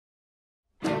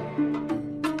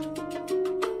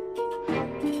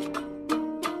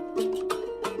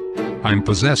I'm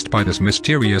possessed by this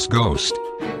mysterious ghost.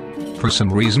 For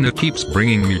some reason it keeps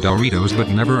bringing me Doritos but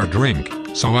never a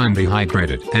drink, so I'm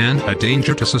dehydrated and a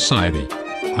danger to society.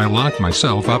 I lock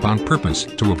myself up on purpose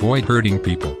to avoid hurting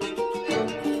people.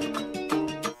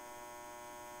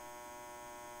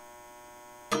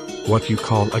 What you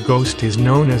call a ghost is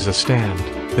known as a stand.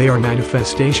 They are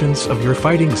manifestations of your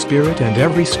fighting spirit, and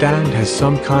every stand has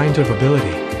some kind of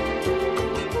ability.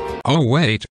 Oh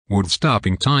wait, would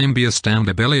stopping time be a stand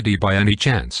ability by any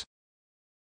chance?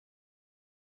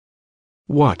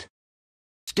 What?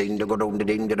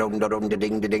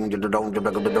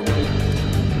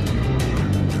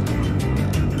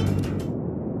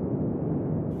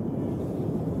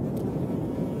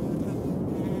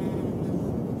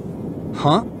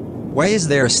 Huh? Why is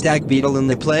there a stag beetle in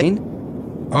the plane?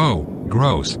 Oh,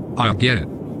 gross, I'll get it.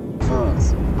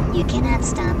 Fools, you cannot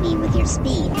stop me with your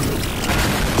speed.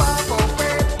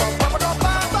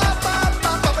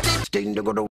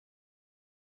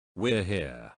 We're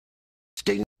here.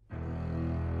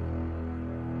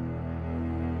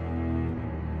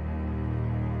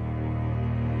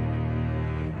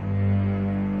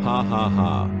 Ha ha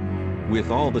ha.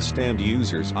 With all the stand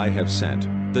users I have sent,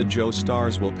 the Joe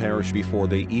stars will perish before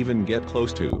they even get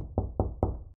close to.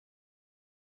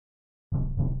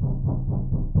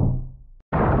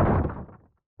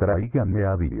 Tráiganme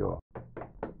a Dio.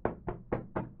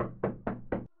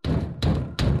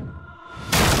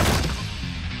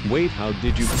 Wait, how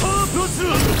did you...